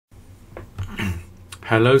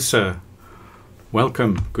Hello sir,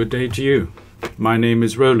 welcome, good day to you. My name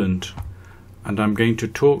is Roland and I'm going to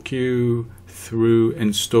talk you through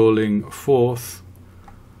installing Acornsoft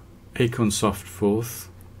 4th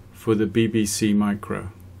for the BBC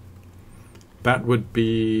Micro. That would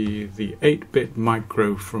be the 8-bit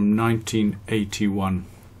Micro from 1981,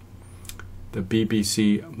 the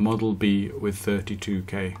BBC Model B with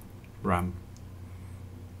 32K RAM.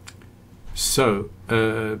 So,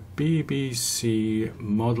 a BBC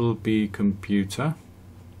Model B computer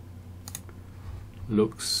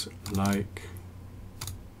looks like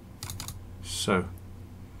so.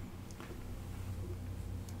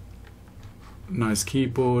 Nice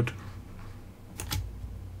keyboard.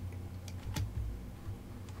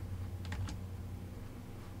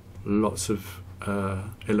 Lots of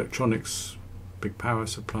electronics, big power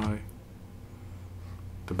supply.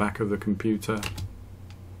 The back of the computer.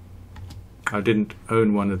 I didn't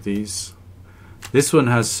own one of these. This one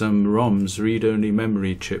has some ROMs, read-only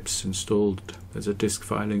memory chips installed. There's a disk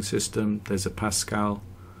filing system, there's a Pascal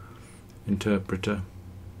interpreter.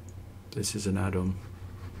 This is an add-on.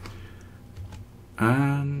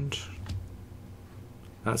 And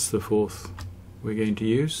that's the 4th we're going to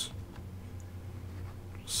use.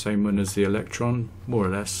 Same one as the Electron, more or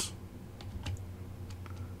less.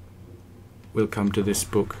 We'll come to this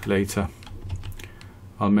book later.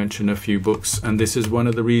 I'll mention a few books, and this is one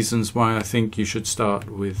of the reasons why I think you should start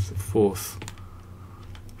with 4th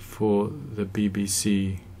for the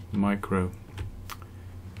BBC Micro.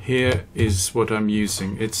 Here is what I'm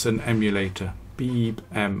using. It's an emulator,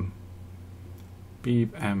 Beebem.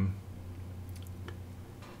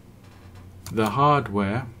 The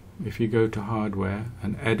hardware, if you go to hardware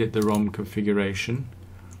and edit the ROM configuration,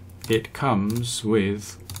 it comes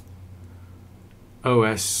with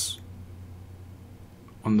OS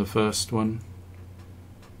on the first one,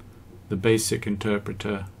 the basic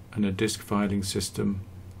interpreter and a disk filing system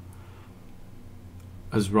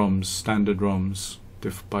as ROMs, standard ROMs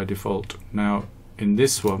by default. Now in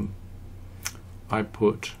this one I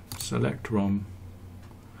put select ROM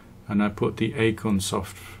and I put the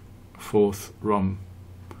Acornsoft 4th ROM.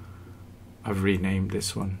 I've renamed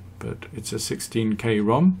this one, but it's a 16K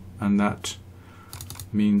ROM, and that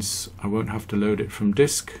means I won't have to load it from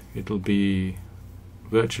disk. It'll be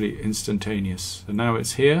virtually instantaneous. So now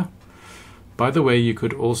it's here. By the way, you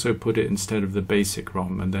could also put it instead of the basic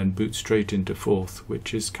ROM and then boot straight into 4th,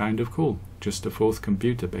 which is kind of cool. Just a 4th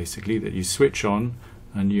computer basically that you switch on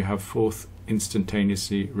and you have 4th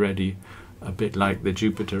instantaneously ready, a bit like the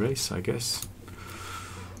Jupiter Ace, I guess.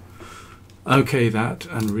 Okay, that,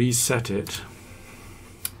 and reset it.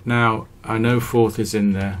 Now I know 4th is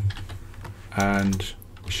in there, and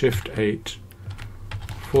Shift 8,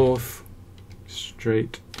 4th,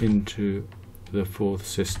 straight into the 4th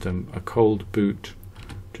system. A cold boot,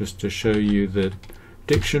 just to show you the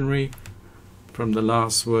dictionary from the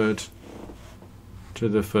last word to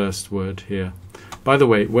the first word here. By the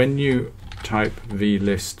way, when you type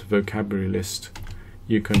VList, vocabulary list,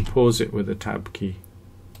 you can pause it with a tab key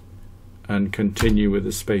and continue with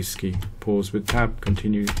a space key. Pause with tab,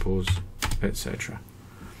 continue, pause, etc.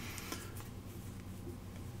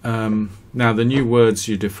 Now the new words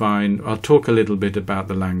you define, I'll talk a little bit about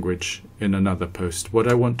the language in another post. What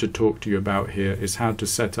I want to talk to you about here is how to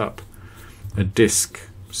set up a disk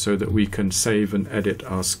so that we can save and edit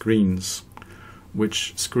our screens,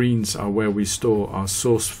 which screens are where we store our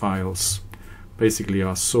source files, basically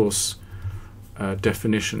our source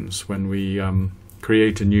definitions. When we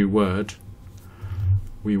create a new word,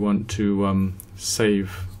 we want to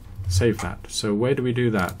save that. So where do we do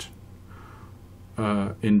that?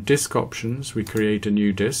 In disk options, we create a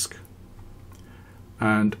new disk,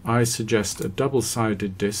 and I suggest a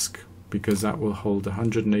double-sided disk because that will hold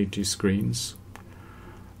 180 screens,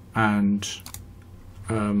 and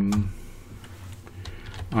I'm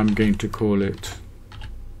going to call it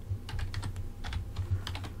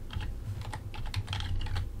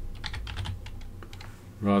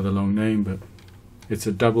rather long name, but it's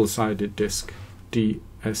a double-sided disk,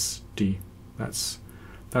 DSD.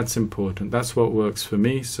 That's important. That's what works for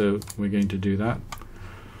me, so we're going to do that.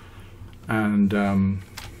 And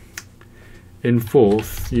in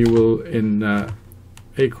 4th, you will, in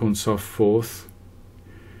Acornsoft 4th,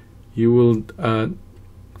 you will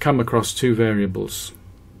come across two variables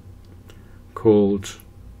called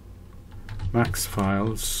max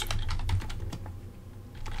files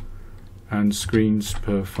and screens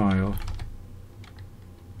per file.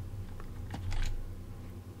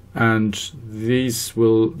 And this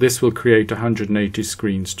will create 180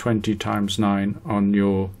 screens, 20 times 9 on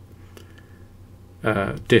your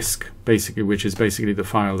disk, basically, which is basically the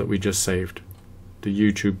file that we just saved. the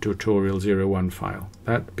YouTube tutorial 01 file.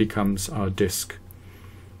 That becomes our disk.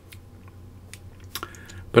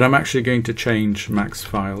 But I'm actually going to change max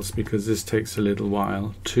files because this takes a little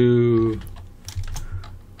while to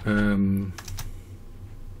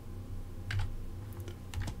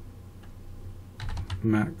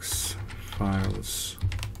max files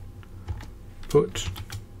put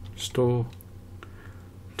store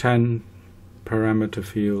 10 parameter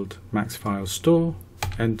field max files store,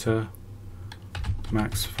 enter,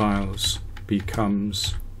 max files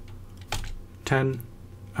becomes 10,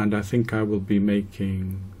 and I think I will be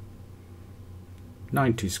making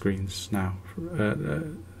 90 screens now.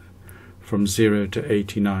 From 0 to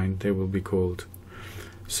 89 they will be called.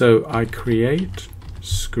 So I create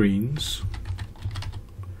screens.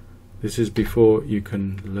 This is before you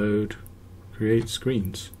can load create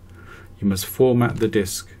screens. You must format the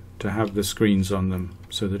disk to have the screens on them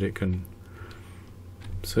so that it can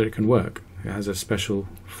work. It has a special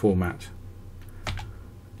format.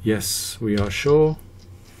 Yes, we are sure.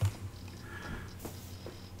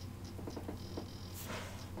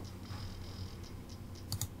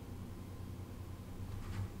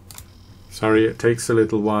 Sorry, it takes a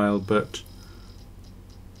little while, but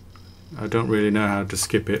I don't really know how to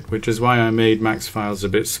skip it, which is why I made max files a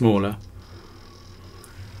bit smaller.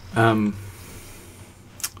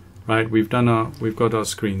 Right, we've got our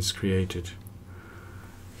screens created.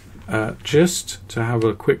 Just to have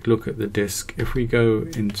a quick look at the disk, if we go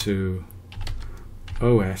into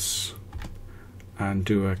OS and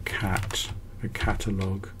do a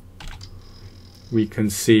catalog, we can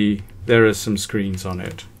see there are some screens on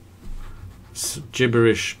it. It's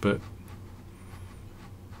gibberish, but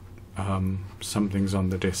something's on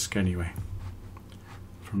the disk anyway,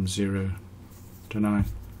 from 0 to 9.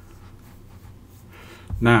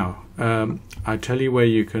 Now, I tell you where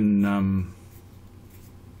you can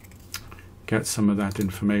get some of that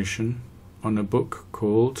information on a book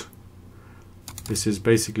called, this is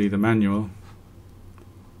basically the manual,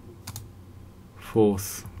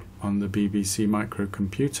 4th on the BBC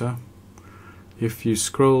microcomputer. If you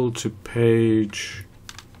scroll to page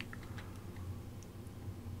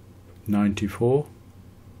 94,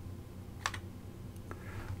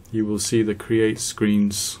 you will see the create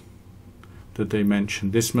screens that they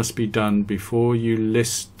mentioned. This must be done before you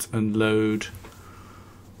list and load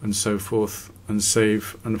and so forth, and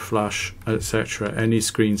save and flush, etc. any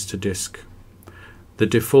screens to disk. The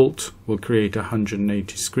default will create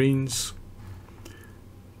 180 screens,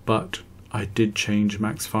 but I did change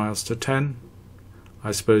max files to 10.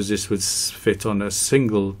 I suppose this would fit on a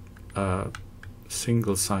single-sided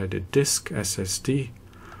disk SSD,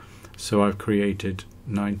 so I've created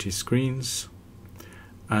 90 screens,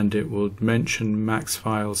 and it will mention max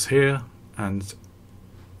files here and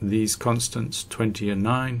these constants 20 and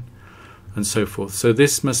 9 and so forth. So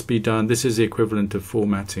this must be done. This is the equivalent of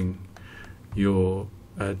formatting your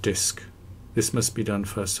disk. This must be done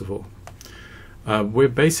first of all. We're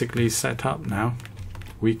basically set up now.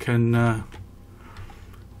 We can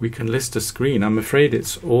list a screen. I'm afraid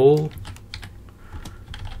it's all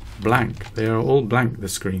blank. They are all blank, the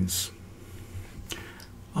screens.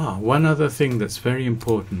 One other thing that's very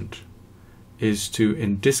important is to,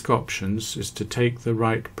 in disk options, is to take the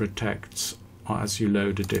write protects as you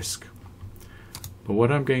load a disk. But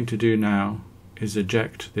what I'm going to do now is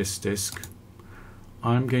eject this disk.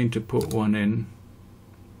 I'm going to put one in.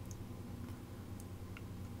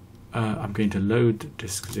 I'm going to load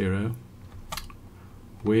disk 0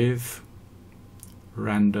 with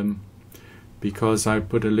random, because I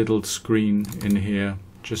put a little screen in here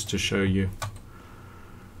just to show you.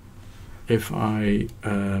 If I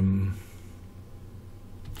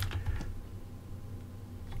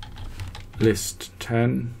list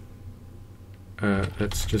 10,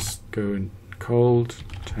 let's just go in cold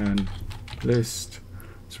 10 list.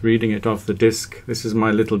 It's reading it off the disk. This is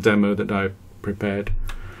my little demo that I prepared.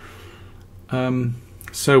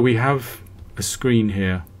 So we have a screen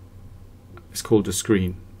here. It's called a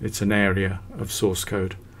screen. It's an area of source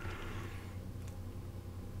code.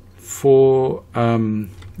 For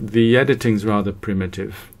the editing's rather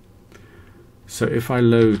primitive. So if I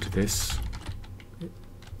load this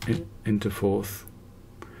into 4th,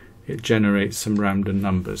 it generates some random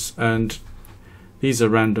numbers, and these are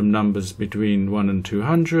random numbers between 1 and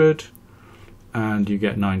 200, and you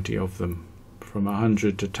get 90 of them. From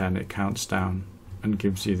 100 to 10 it counts down and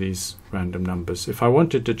gives you these random numbers. If I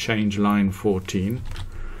wanted to change line 14,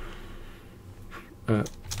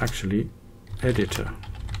 actually editor,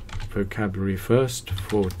 vocabulary first,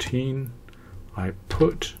 14, I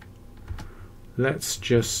put, let's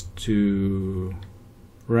just do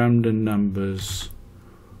random numbers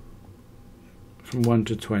from 1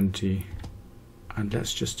 to 20, and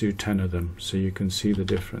let's just do 10 of them so you can see the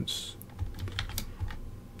difference.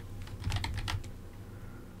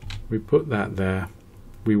 We put that there.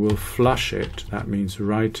 We will flush it. That means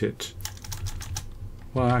write it.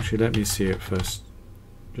 Well, actually, let me see it first,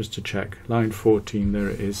 just to check. Line 14, there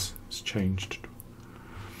it is. It's changed.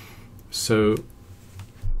 So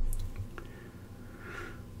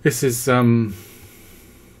this is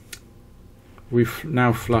we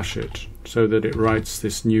now flush it so that it writes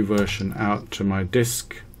this new version out to my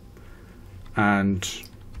disk, and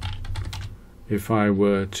if I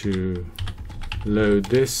were to load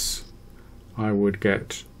this, I would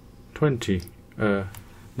get 20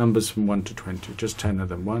 numbers from 1 to 20, just 10 of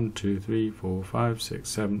them. 1, 2, 3, 4, 5, 6,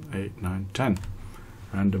 7, 8, 9, 10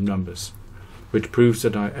 random numbers, which proves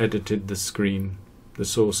that I edited the screen, the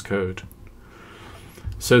source code.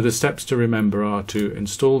 So the steps to remember are to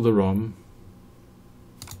install the ROM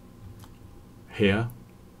here,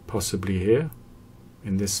 possibly here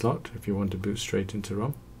in this slot if you want to boot straight into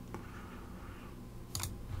ROM,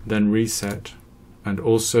 then reset, and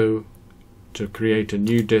also to create a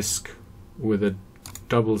new disk with a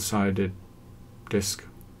double-sided disk.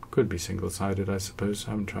 Could be single-sided, I suppose.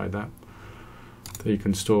 I haven't tried that. So you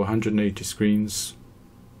can store 180 screens,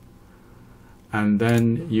 and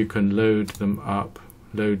then you can load them up,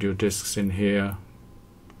 load your disks in here,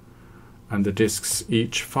 and the disks,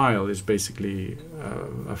 each file is basically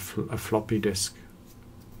a floppy disk.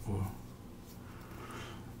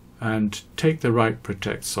 And take the write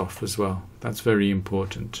protects off as well. That's very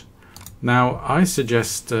important. Now, I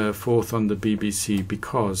suggest Forth on the BBC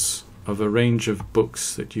because of a range of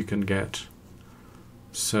books that you can get.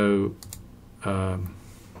 So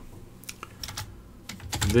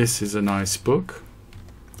this is a nice book,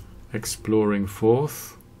 Exploring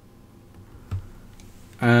Forth,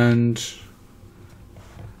 and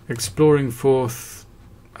Exploring Forth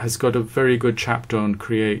has got a very good chapter on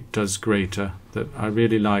Create Does Greater that I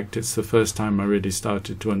really liked. It's the first time I really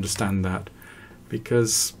started to understand that,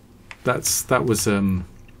 because that was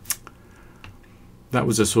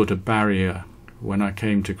a sort of barrier. When I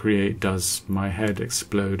came to Create Does, my head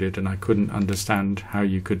exploded and I couldn't understand how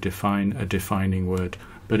you could define a defining word.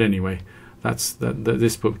 But anyway,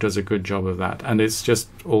 this book does a good job of that, and it's just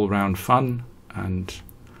all round fun and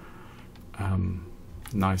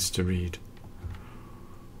nice to read.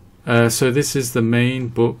 So this is the main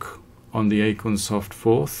book on the Acornsoft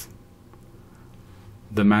Forth,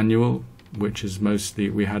 the manual, which is mostly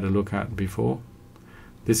we had a look at before.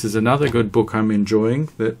 This is another good book I'm enjoying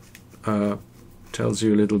that tells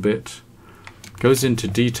you a little bit, goes into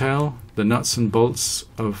detail, the nuts and bolts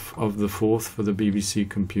of the Forth for the BBC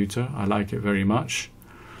computer. I like it very much.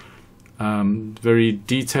 Very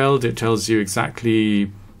detailed. It tells you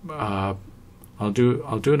exactly. I'll do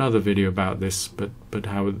another video about this, but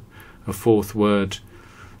how a Forth word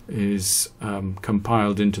is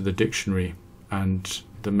compiled into the dictionary and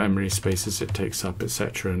the memory spaces it takes up,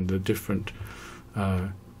 etc., and the different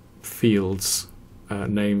fields,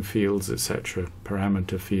 name fields, etc.,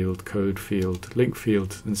 parameter field, code field, link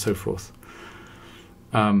field, and so forth.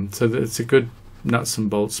 So it's a good nuts and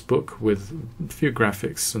bolts book with a few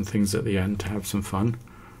graphics and things at the end to have some fun.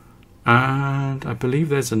 And I believe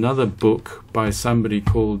there's another book by somebody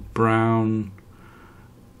called Brown,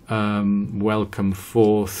 Welcome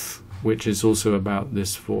Forth, which is also about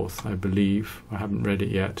this Forth, I believe. I haven't read it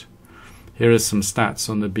yet. Here are some stats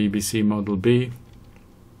on the BBC Model B.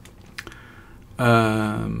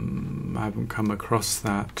 I haven't come across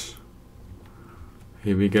that.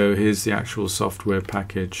 Here we go. Here's the actual software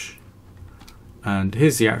package. And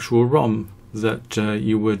here's the actual ROM that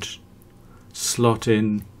you would slot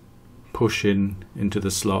in, push into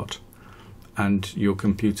the slot, and your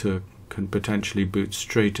computer can potentially boot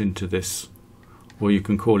straight into this, or you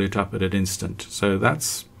can call it up at an instant. So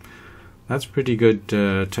that's pretty good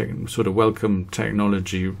sort of welcome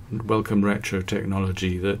technology, welcome retro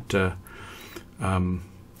technology that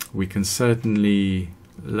we can certainly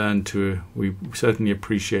learn to, we certainly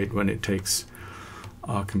appreciate when it takes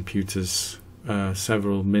our computers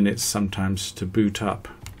several minutes sometimes to boot up.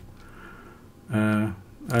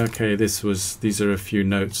 Okay, these are a few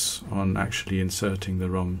notes on actually inserting the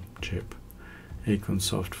ROM chip.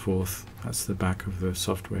 Acornsoft Forth, that's the back of the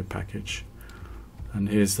software package. And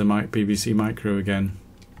here's the BBC Micro again.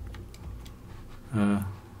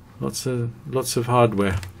 Lots of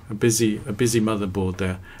hardware. A busy motherboard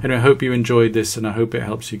there. Anyway, I hope you enjoyed this, and I hope it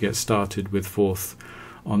helps you get started with Forth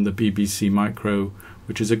on the BBC Micro,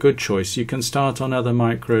 which is a good choice. You can start on other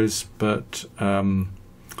micros, but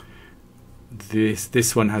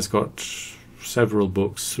this one has got several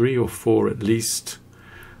books, 3 or 4 at least,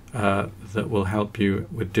 that will help you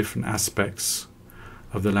with different aspects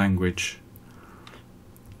of the language.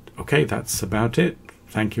 Okay, that's about it.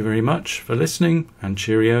 Thank you very much for listening, and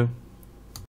cheerio.